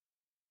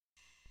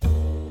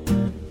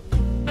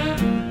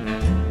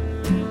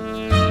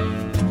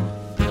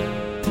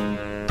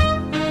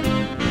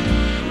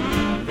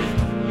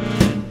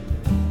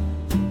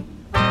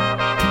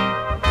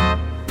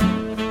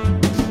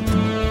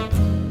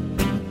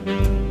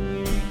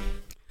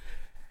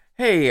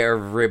Hey,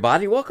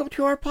 everybody. Welcome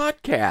to our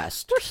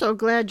podcast. We're so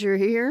glad you're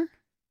here.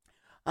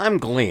 I'm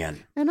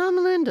Glenn. And I'm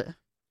Linda.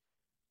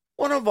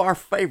 One of our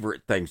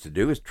favorite things to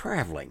do is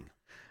traveling.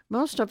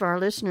 Most of our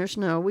listeners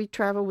know we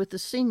travel with the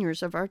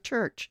seniors of our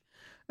church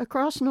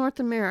across North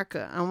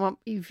America on what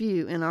we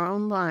view in our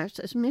own lives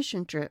as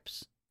mission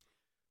trips.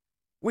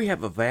 We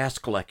have a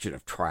vast collection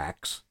of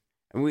tracts,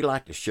 and we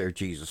like to share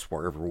Jesus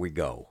wherever we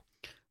go.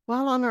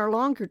 While on our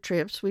longer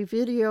trips, we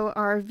video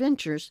our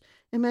adventures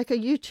and make a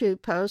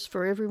YouTube post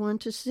for everyone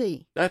to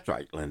see. That's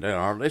right, Linda.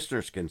 Our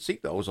listeners can see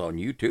those on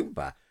YouTube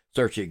by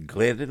searching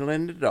Glenn and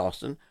Linda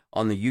Dawson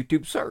on the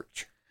YouTube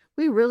search.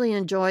 We really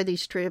enjoy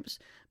these trips,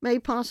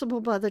 made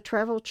possible by the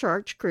travel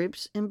church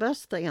groups and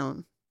bus they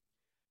own.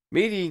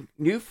 Meeting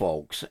new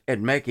folks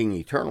and making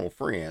eternal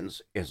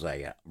friends is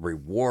a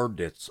reward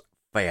that's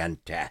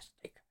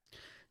fantastic.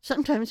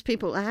 Sometimes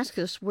people ask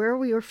us where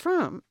we are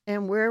from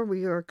and where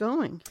we are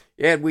going.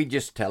 Yeah, we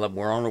just tell them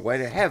we're on our way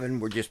to heaven.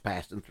 We're just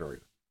passing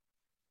through.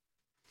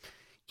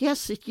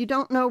 Yes, if you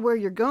don't know where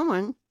you're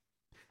going,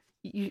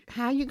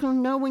 how are you going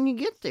to know when you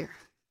get there?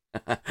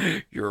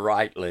 You're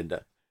right,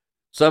 Linda.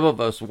 Some of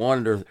us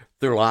wander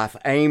through life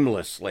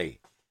aimlessly,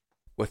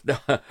 with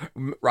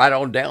right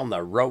on down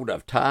the road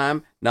of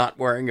time, not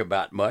worrying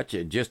about much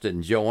and just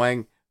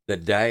enjoying the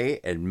day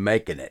and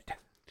making it.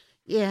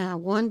 Yeah,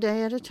 one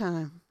day at a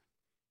time.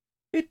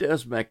 It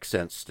does make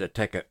sense to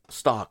take a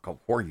stock of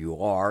where you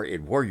are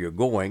and where you're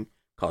going,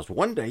 because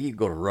one day you're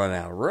going to run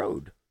out of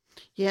road.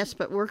 Yes,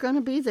 but we're going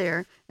to be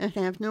there and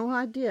have no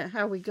idea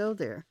how we go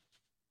there.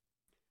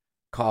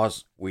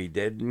 Because we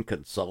didn't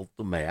consult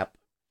the map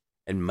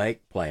and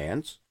make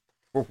plans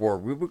for where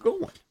we were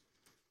going.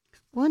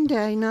 One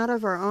day, not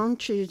of our own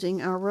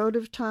choosing, our road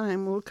of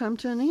time will come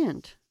to an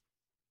end.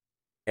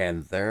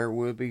 And there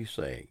we'll be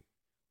saying,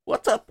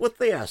 "What's up with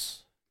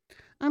this?"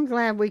 I'm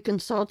glad we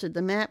consulted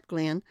the map,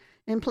 Glenn,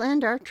 and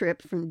planned our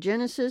trip from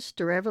Genesis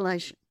to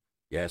Revelation.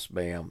 Yes,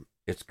 ma'am.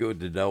 It's good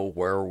to know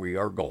where we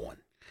are going.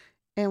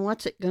 And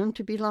what's it going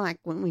to be like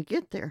when we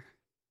get there?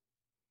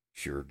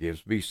 Sure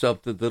gives me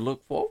something to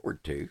look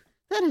forward to.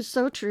 That is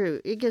so true.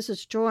 It gives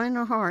us joy in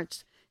our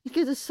hearts. It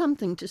gives us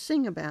something to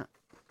sing about.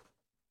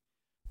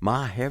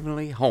 My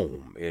heavenly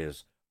home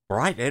is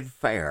bright and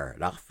fair,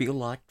 and I feel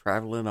like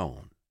traveling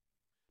on.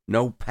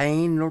 No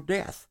pain nor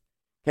death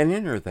can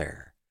enter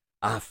there.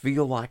 I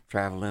feel like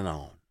traveling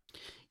on.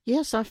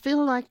 Yes, I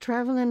feel like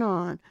traveling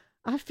on.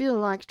 I feel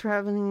like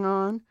traveling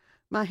on.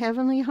 My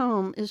heavenly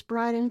home is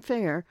bright and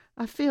fair.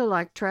 I feel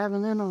like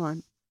traveling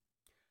on.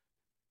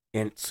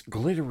 In its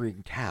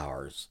glittering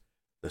towers,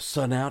 the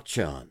sun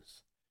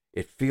outshines.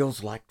 It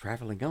feels like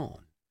traveling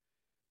on.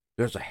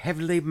 There's a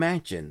heavenly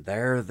mansion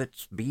there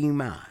that's being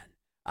mine.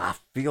 I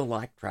feel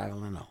like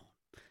traveling on.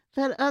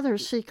 Let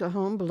others seek a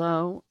home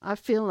below. I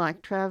feel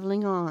like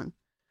traveling on.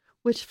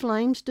 Which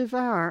flames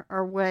devour,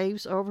 our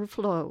waves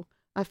overflow.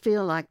 I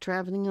feel like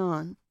traveling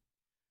on.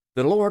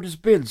 The Lord has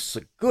been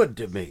so good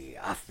to me.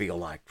 I feel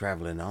like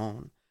traveling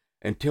on.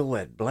 Until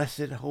that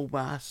blessed home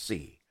I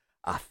see,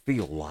 I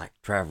feel like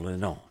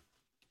traveling on.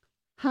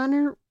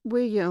 Hunter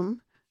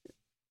William,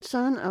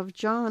 son of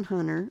John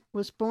Hunter,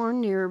 was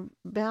born near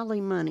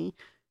Ballymoney,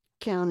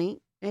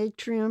 County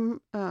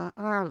Antrim,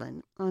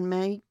 Ireland, on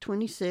May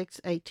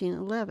 26,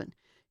 1811.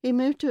 He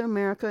moved to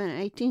America in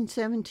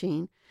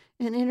 1817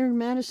 and entered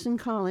Madison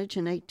College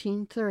in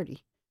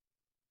 1830.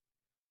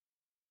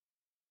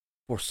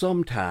 For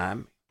some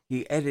time,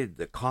 he edited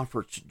the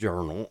Conference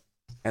Journal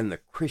and the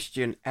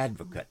Christian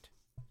Advocate,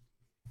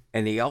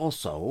 and he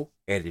also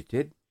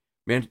edited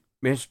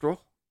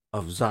Minstrel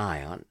of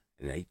Zion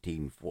in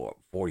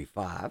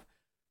 1845,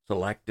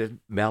 Selected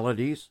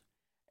Melodies,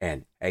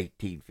 and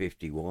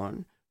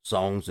 1851,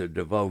 Songs of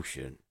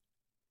Devotion,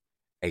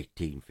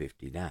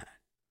 1859.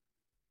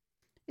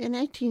 In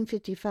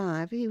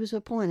 1855, he was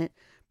appointed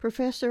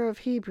professor of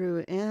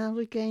Hebrew at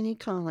Allegheny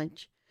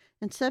College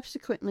and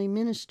subsequently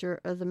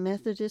minister of the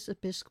Methodist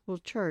Episcopal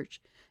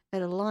Church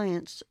at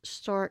Alliance,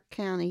 Stark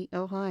County,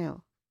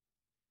 Ohio.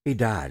 He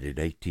died in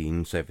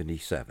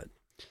 1877.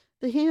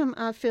 The hymn,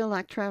 I Feel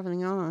Like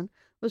Traveling On,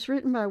 was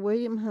written by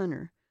William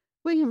Hunter.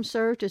 William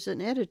served as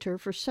an editor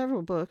for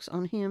several books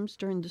on hymns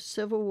during the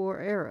Civil War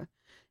era,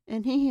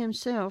 and he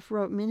himself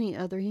wrote many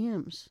other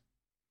hymns.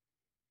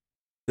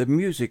 The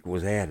music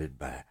was added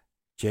by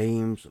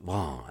James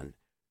Vaughan,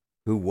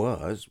 who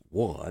was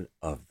one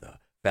of the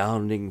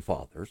founding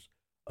fathers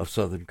of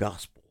Southern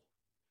Gospel.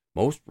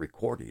 Most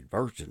recorded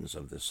versions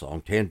of this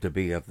song tend to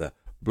be of the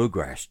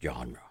bluegrass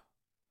genre.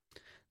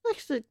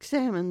 Let's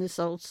examine this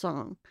old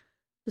song.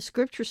 The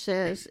scripture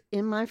says,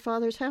 "In my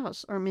Father's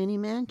house are many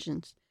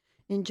mansions,"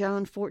 in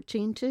John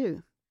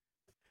 14:2.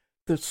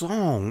 The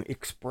song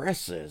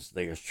expresses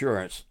the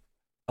assurance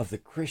of the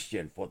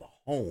Christian for the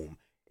home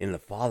in the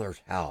Father's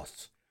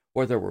house,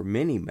 where there were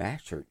many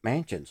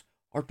mansions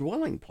or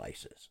dwelling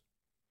places,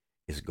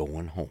 is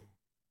going home.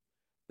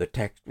 The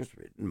text was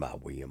written by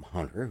William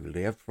Hunter, who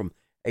lived from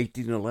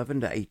 1811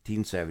 to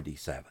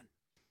 1877.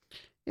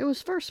 It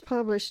was first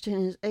published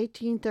in his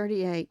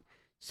 1838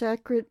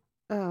 Sacred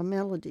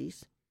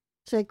Melodies.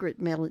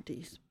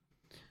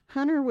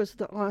 Hunter was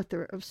the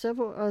author of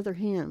several other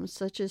hymns,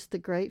 such as The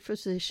Great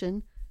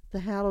Physician,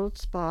 The Hallowed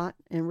Spot,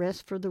 and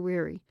Rest for the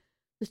Weary.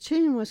 The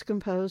tune was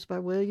composed by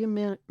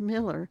William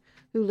Miller,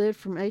 who lived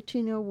from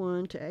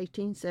 1801 to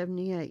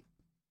 1878.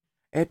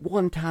 At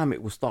one time,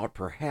 it was thought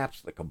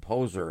perhaps the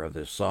composer of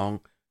this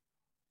song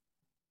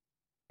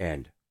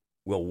and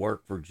will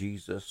work till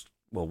Jesus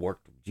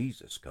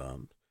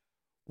comes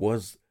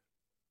was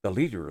the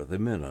leader of the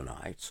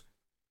Mennonites,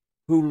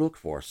 who looked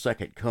for a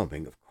second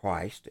coming of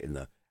Christ in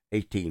the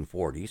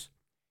 1840s,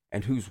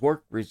 and whose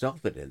work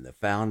resulted in the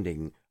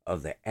founding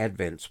of the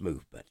Adventist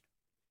movement.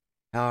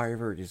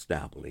 However, it is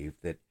now believed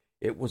that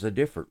it was a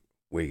different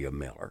William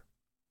Miller.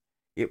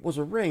 It was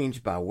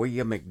arranged by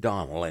William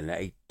MacDonald,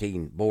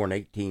 born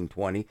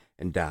 1820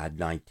 and died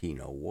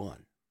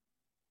 1901.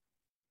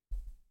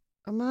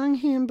 Among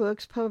hymn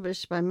books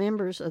published by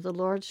members of the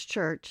Lord's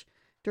Church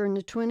during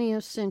the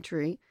 20th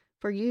century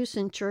for use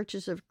in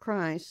Churches of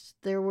Christ,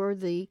 there were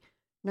the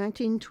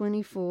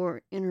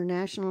 1924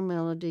 International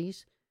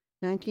Melodies,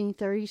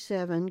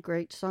 1937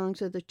 Great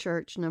Songs of the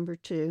Church No.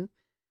 2,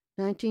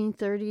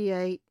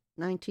 1938,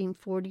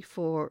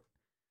 1944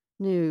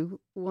 New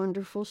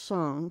Wonderful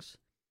Songs,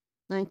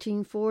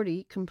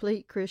 1940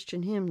 Complete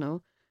Christian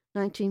Hymnal,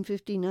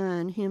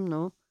 1959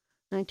 Hymnal,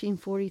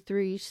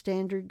 1943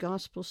 Standard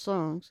Gospel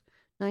Songs,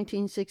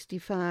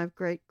 1965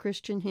 Great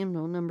Christian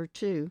Hymnal No.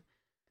 2,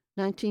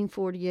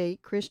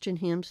 1948 Christian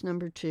Hymns No.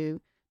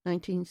 2,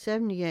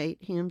 1978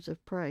 Hymns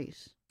of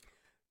Praise.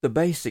 The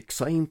basic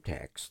same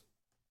text,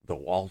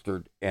 though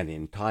altered and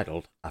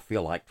entitled I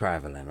Feel Like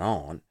Traveling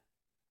On,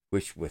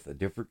 which with a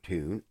different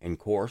tune and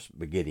chorus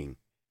beginning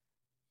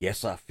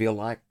Yes, I Feel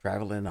Like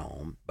Traveling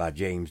On by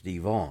James D.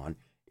 Vaughan,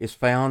 is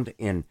found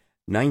in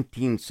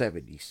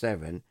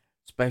 1977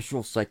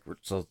 Special Sacred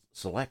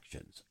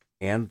Selections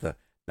and the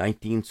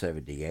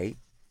 1978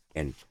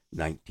 and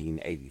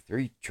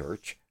 1983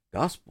 Church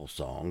Gospel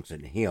Songs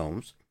and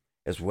Hymns,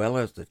 as well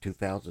as the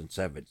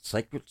 2007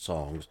 Sacred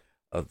Songs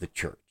of the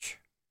Church.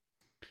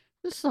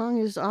 This song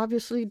is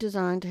obviously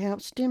designed to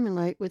help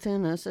stimulate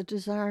within us a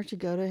desire to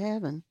go to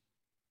heaven.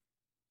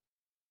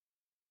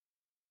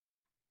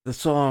 The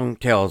song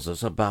tells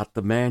us about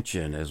the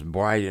mansion as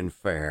bright and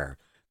fair.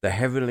 The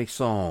heavenly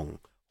song,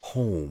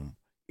 home,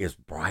 is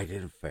bright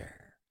and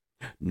fair.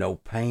 No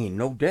pain,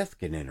 no death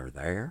can enter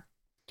there.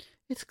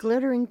 Its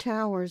glittering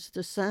towers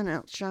the sun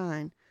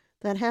outshine.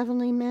 That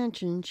heavenly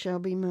mansion shall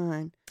be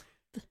mine.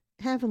 The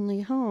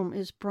heavenly home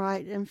is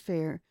bright and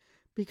fair,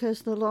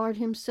 because the Lord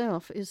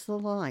himself is the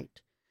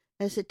light,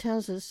 as it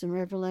tells us in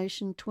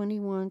Revelation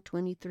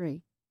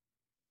 21:23.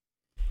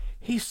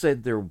 He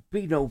said there will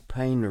be no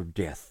pain or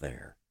death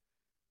there,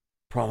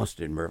 promised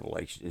in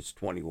Revelation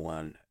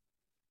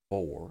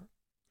 21:4.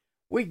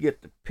 We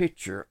get the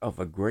picture of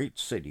a great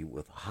city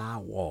with a high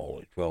wall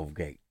and 12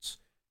 gates.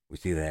 We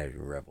see that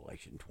in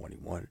Revelation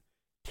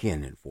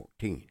 21:10 and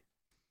 14.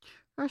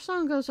 Our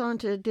song goes on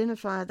to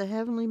identify the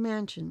heavenly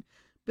mansion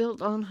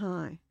built on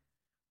high.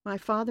 My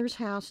Father's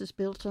house is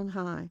built on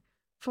high,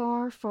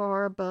 far,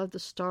 far above the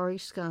starry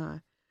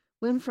sky.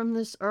 When from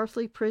this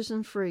earthly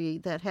prison free,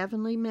 that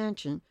heavenly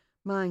mansion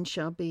mine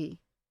shall be.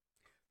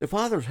 The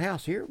Father's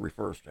house here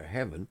refers to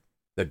heaven,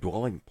 the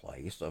dwelling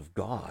place of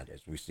God,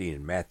 as we see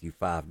in Matthew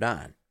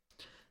 5:9.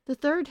 The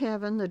third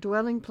heaven, the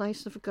dwelling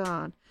place of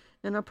God,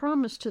 and a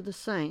promise to the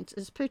saints,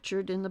 is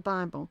pictured in the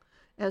Bible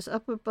as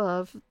up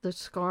above the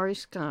starry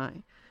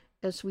sky,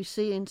 as we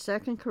see in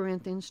 2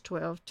 Corinthians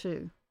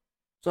 12:2.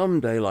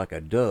 Someday, like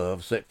a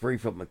dove set free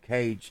from a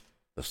cage,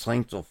 the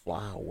saints will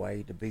fly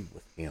away to be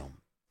with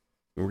him.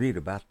 We read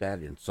about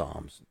that in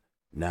Psalms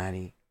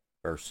 90,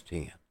 verse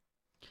 10.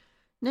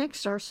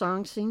 Next, our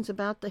song sings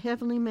about the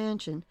heavenly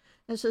mansion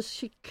as a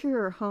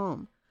secure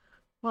home.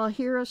 While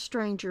here a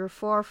stranger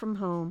far from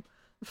home,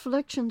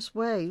 affliction's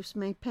waves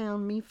may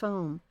pound me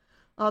foam.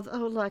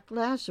 Although like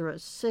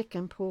Lazarus, sick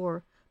and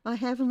poor, my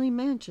heavenly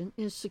mansion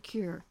is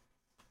secure.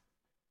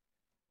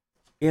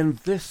 In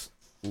this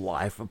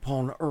life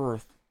upon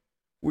earth,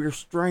 we're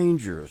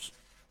strangers,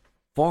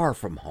 far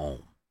from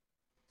home.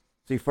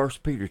 See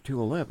 1 Peter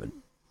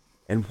 2:11.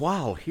 And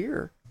while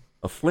here,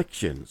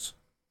 afflictions,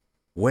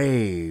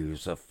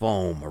 waves of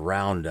foam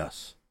around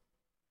us.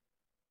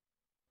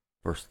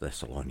 1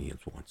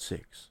 Thessalonians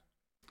 1:6.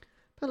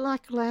 But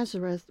like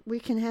Lazarus, we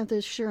can have the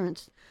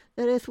assurance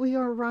that if we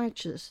are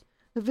righteous,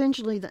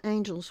 eventually the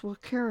angels will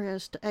carry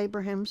us to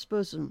Abraham's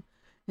bosom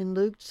in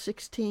Luke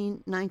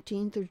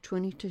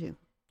 16:19-22.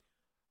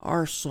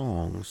 Our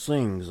song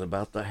sings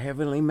about the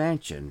heavenly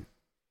mansion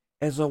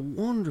as a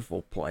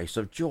wonderful place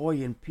of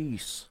joy and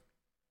peace.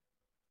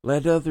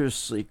 Let others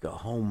seek a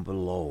home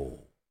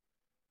below,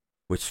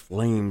 which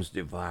flames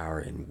devour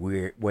and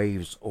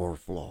waves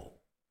o'erflow.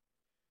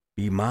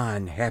 Be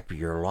mine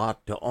happier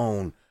lot to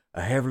own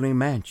a heavenly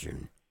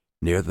mansion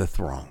near the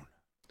throne.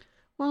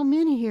 While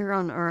many here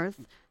on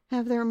earth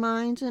have their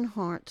minds and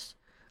hearts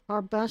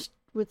are bussed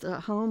with a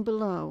home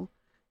below,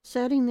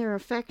 setting their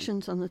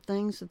affections on the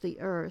things of the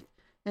earth,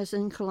 as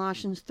in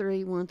Colossians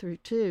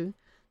 3:1-2,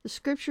 the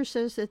scripture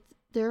says that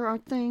there are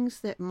things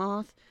that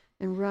moth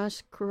and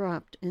rust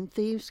corrupt, and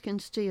thieves can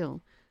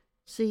steal.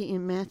 See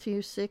in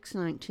Matthew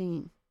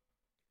 6:19.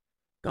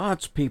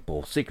 God's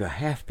people seek a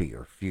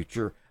happier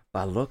future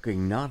by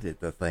looking not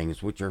at the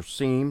things which are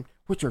seen,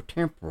 which are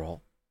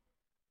temporal,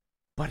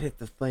 but at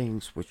the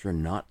things which are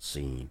not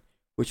seen,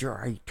 which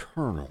are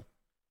eternal,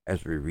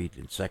 as we read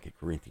in 2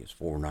 Corinthians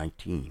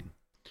 4:19.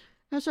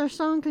 As our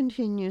song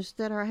continues,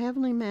 that our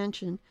heavenly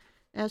mansion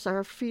as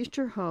our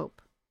future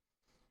hope.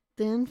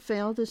 Then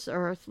fail this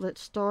earth, let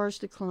stars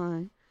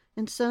decline,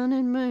 and sun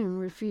and moon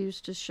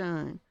refuse to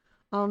shine.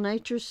 All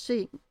nature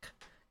sink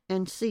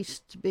and cease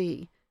to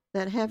be.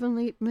 That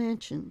heavenly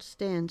mansion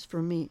stands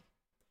for me.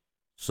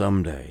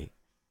 Someday,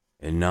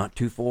 and not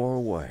too far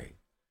away,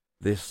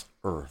 this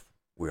earth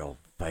will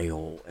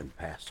fail and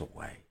pass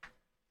away.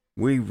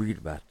 We read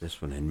about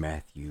this one in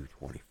Matthew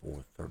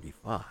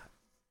 24:35.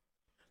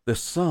 The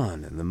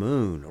sun and the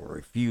moon will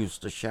refuse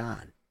to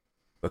shine,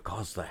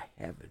 because the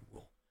heaven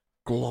will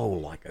glow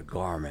like a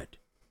garment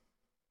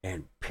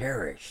and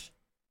perish,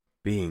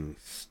 being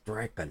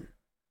stricken.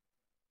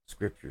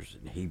 Scriptures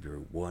in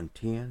Hebrew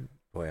 1:10,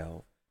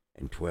 12,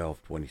 and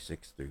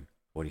 12:26 through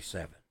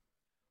 27.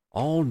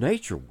 All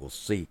nature will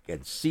seek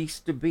and cease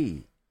to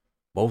be.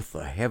 Both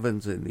the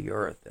heavens and the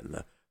earth and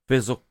the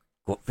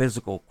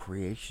physical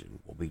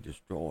creation will be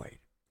destroyed.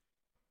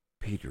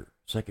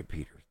 2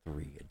 Peter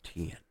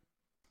 3:10.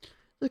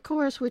 The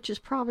chorus, which is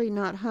probably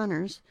not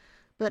Hunter's,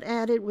 but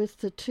added with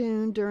the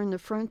tune during the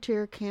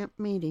frontier camp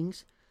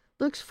meetings,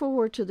 looks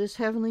forward to this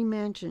heavenly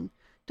mansion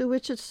to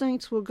which its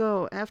saints will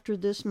go after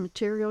this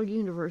material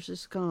universe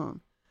is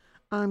gone.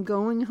 I'm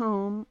going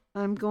home,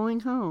 I'm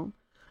going home,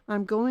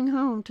 I'm going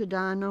home to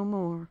die no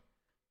more.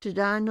 To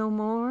die no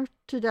more,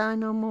 to die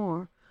no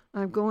more.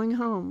 I'm going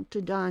home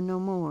to die no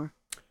more.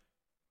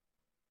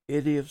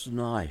 It is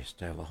nice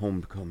to have a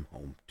home to come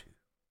home to.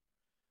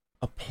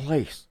 A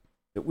place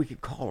that we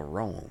could call our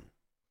own.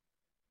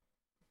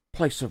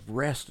 Place of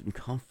rest and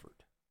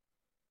comfort.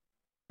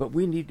 But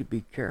we need to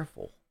be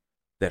careful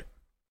that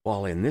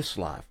while in this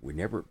life we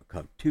never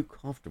become too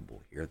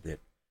comfortable here,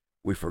 that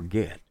we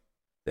forget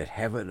that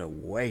heaven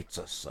awaits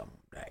us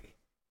someday.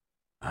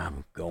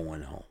 I'm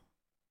going home.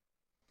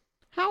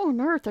 How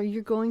on earth are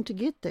you going to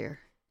get there?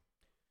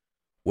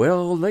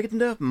 Well,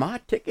 Linda, my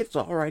ticket's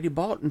already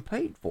bought and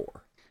paid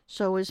for.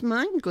 So is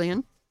mine,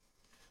 Glenn.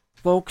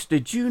 Folks,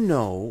 did you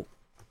know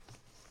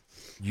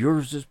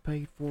yours is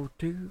paid for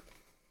too?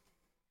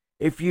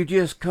 If you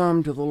just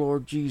come to the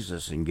Lord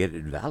Jesus and get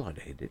it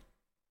validated.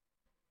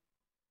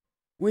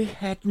 We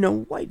had no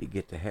way to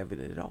get to heaven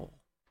at all.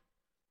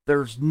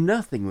 There's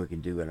nothing we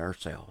can do in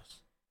ourselves.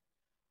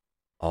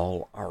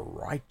 All our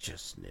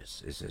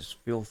righteousness is as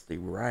filthy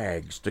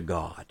rags to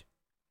God.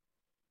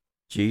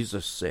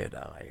 Jesus said,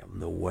 I am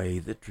the way,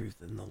 the truth,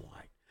 and the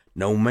light.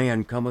 No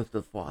man cometh to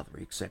the Father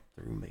except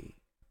through me.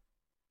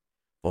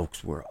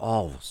 Folks, we're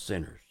all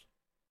sinners.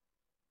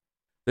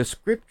 The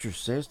Scripture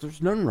says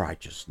there's none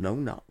righteous, no,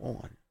 not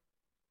one.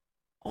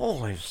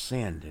 All have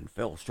sinned and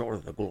fell short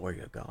of the glory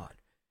of God.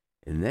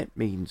 And that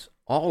means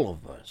all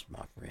of us,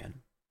 my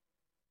friend.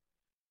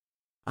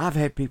 I've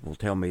had people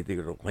tell me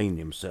they're going to clean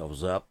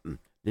themselves up and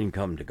then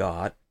come to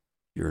God.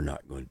 You're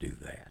not going to do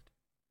that.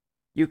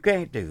 You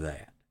can't do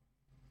that.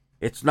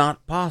 It's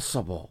not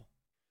possible.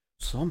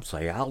 Some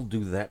say, I'll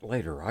do that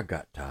later. I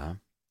got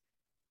time.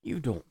 You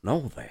don't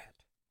know that.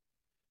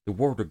 The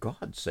Word of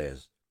God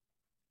says,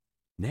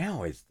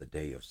 now is the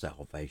day of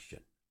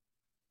salvation.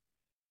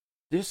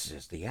 This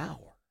is the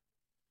hour.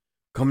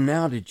 Come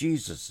now to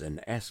Jesus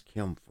and ask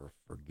Him for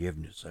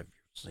forgiveness of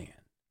your sin.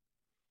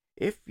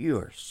 If you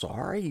are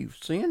sorry you've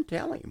sinned,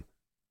 tell Him.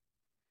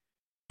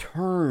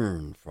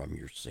 Turn from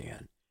your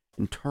sin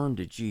and turn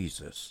to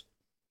Jesus.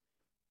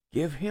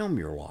 Give Him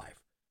your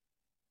life.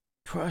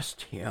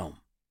 Trust Him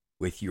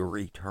with your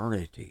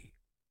eternity.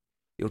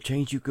 He'll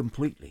change you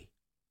completely.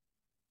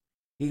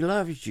 He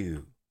loves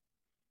you.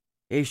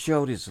 He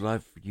showed His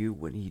love for you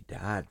when He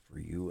died for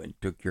you and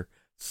took your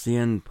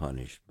sin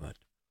punishment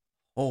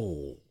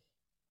whole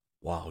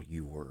while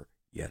you were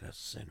yet a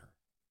sinner.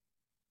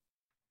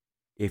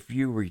 If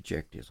you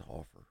reject His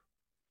offer,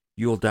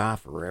 you'll die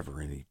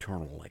forever in the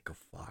eternal lake of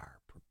fire,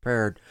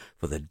 prepared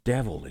for the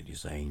devil and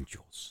his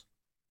angels.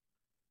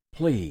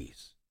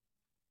 Please,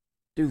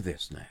 do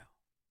this now.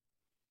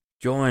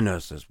 Join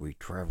us as we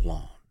travel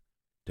on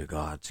to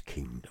God's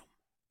kingdom.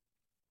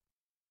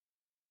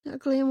 Now,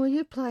 Glenn, will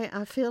you play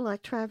I Feel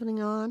Like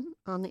Traveling On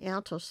the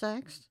alto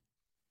sax?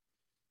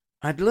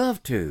 I'd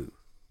love to.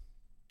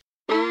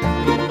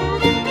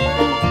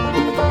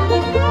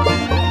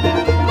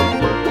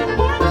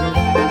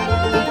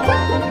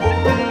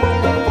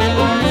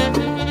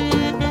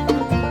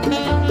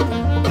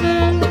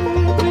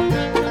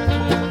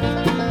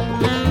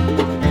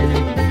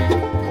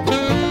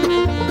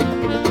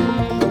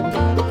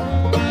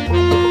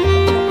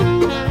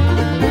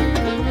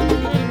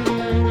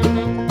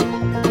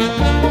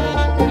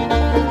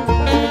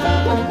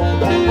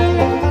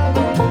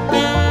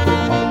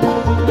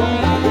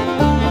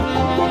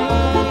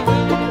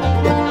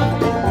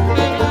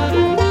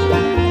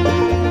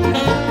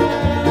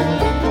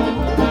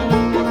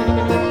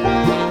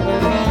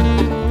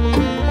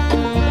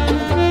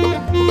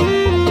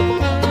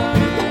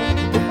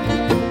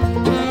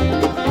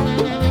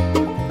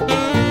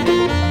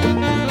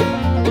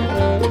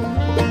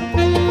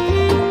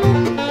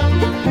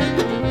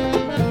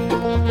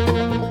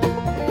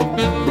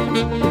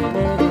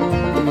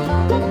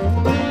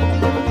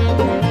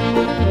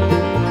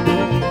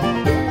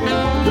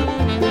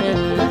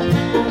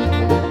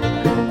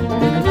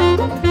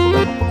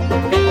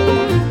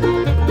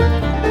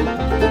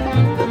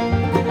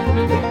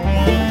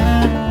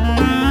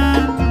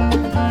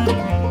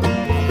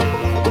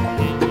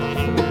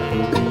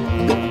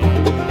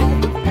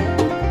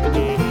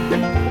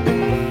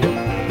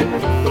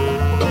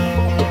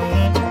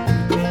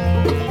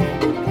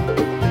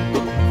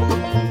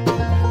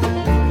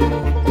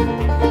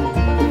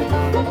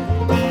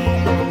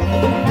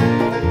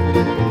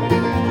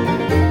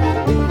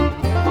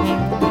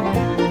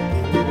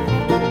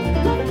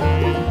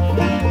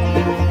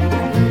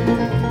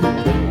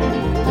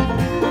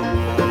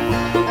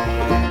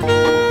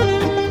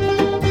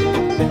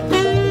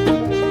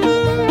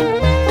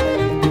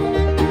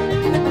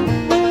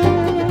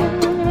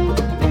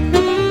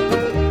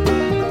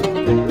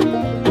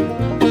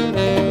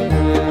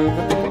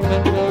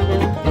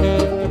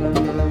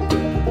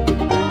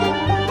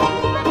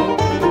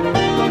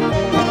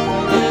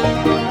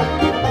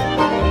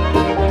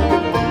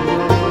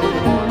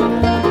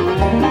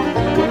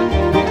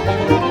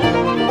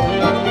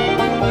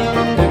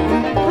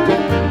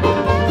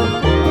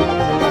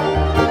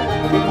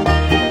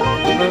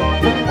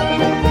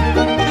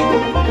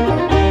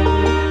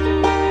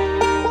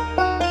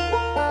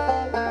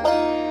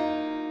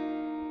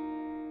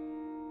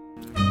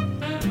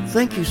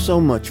 thank you so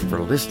much for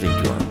listening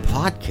to our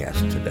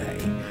podcast today.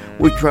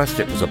 We trust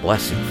it was a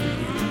blessing for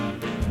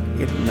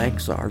you. It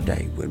makes our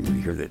day when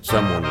we hear that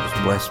someone was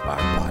blessed by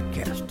our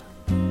podcast.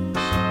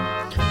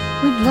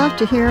 We'd love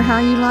to hear how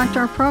you liked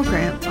our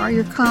program or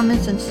your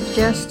comments and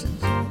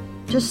suggestions.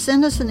 Just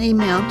send us an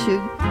email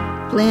to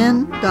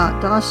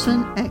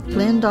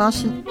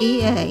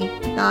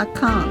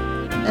glenn.dawson@glenndawsonea.com.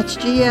 That's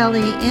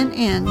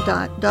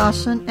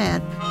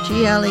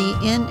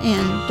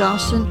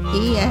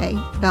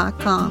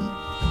glenn.dawson@glenndawsonea.com.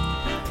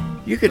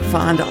 You can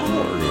find all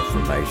our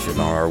information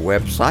on our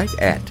website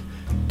at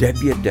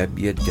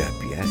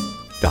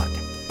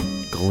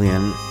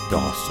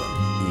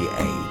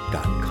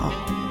www.glenndawsonea.com,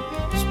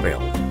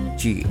 spelled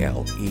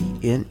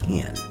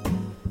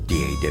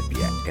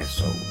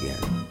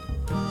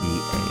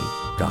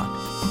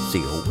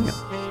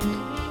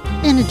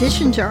GLENDAWSONEA.com. In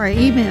addition to our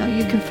email,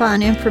 you can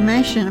find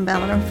information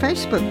about our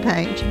Facebook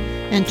page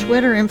and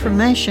Twitter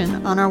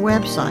information on our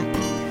website.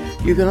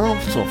 You can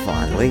also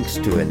find links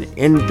to an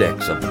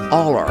index of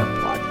all our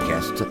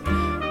podcasts,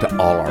 to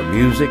all our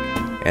music,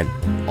 and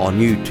on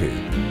YouTube.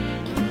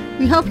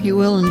 We hope you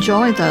will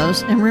enjoy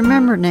those, and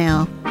remember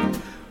now,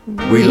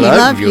 we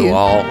love you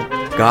all.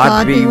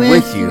 God be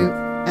with you.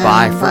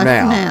 Bye for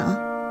now.